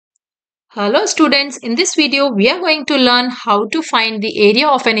Hello students, in this video we are going to learn how to find the area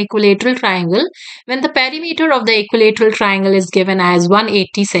of an equilateral triangle when the perimeter of the equilateral triangle is given as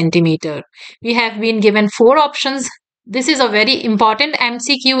 180 centimeter. We have been given 4 options. This is a very important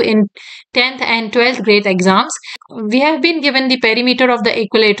MCQ in 10th and 12th grade exams. We have been given the perimeter of the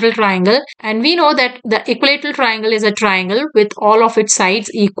equilateral triangle and we know that the equilateral triangle is a triangle with all of its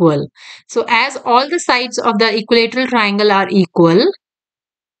sides equal. So as all the sides of the equilateral triangle are equal,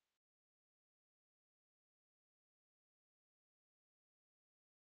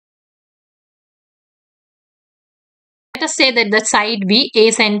 let us say that the side be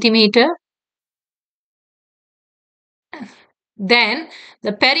a centimeter. Then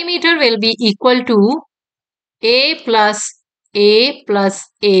the perimeter will be equal to a plus a plus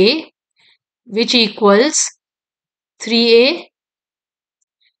a, which equals 3a.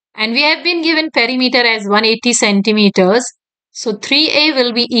 And we have been given perimeter as 180 centimeters. So 3a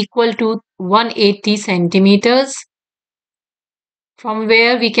will be equal to 180 centimeters. From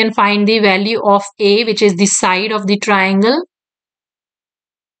where we can find the value of a, which is the side of the triangle.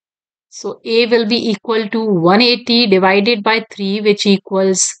 So a will be equal to 180 divided by 3, which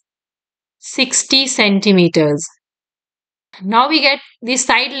equals 60 centimeters. Now we get the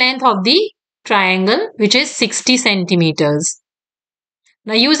side length of the triangle, which is 60 centimeters.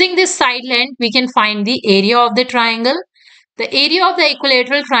 Now using this side length, we can find the area of the triangle. The area of the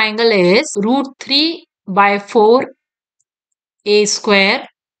equilateral triangle is root 3 by 4 a square,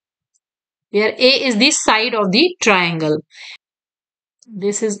 where a is the side of the triangle.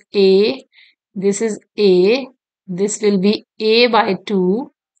 This is a, this is a, this will be a by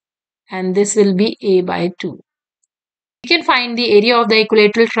 2 and this will be a by 2. We can find the area of the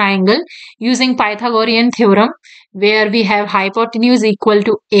equilateral triangle using Pythagorean theorem, where we have hypotenuse equal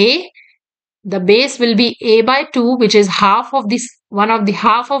to a. The base will be a by 2, which is half of one of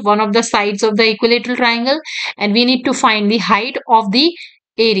the sides of the equilateral triangle, and we need to find the height of the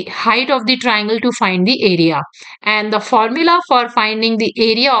triangle to find the area. And the formula for finding the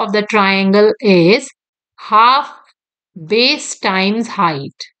area of the triangle is half base times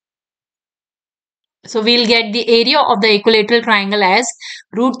height. So we'll get the area of the equilateral triangle as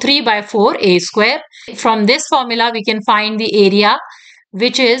root 3 by 4 a square. From this formula, we can find the area,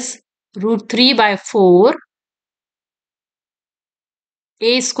 which is root 3 by 4.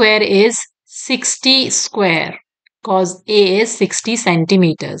 A square is 60 square because a is 60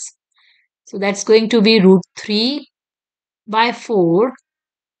 centimeters. So that's going to be root 3 by 4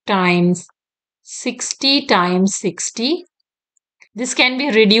 times 60 times 60. This can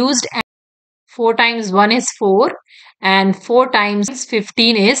be reduced. 4 times 1 is 4 and 4 times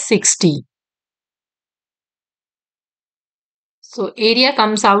 15 is 60. So area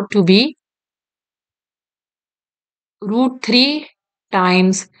comes out to be root 3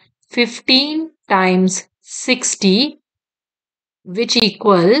 times 15 times 60, which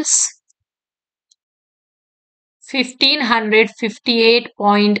equals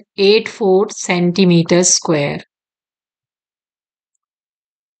 1558.84 centimeters square.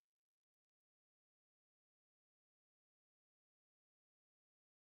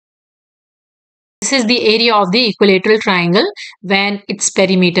 This is the area of the equilateral triangle when its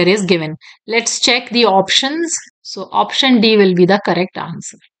perimeter is given. Let's check the options. So option D will be the correct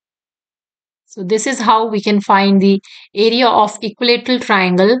answer. So this is how we can find the area of equilateral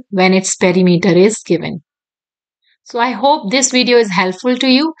triangle when its perimeter is given. So I hope this video is helpful to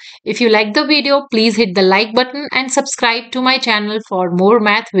you. If you like the video, please hit the like button and subscribe to my channel for more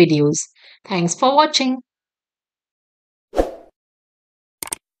math videos. Thanks for watching.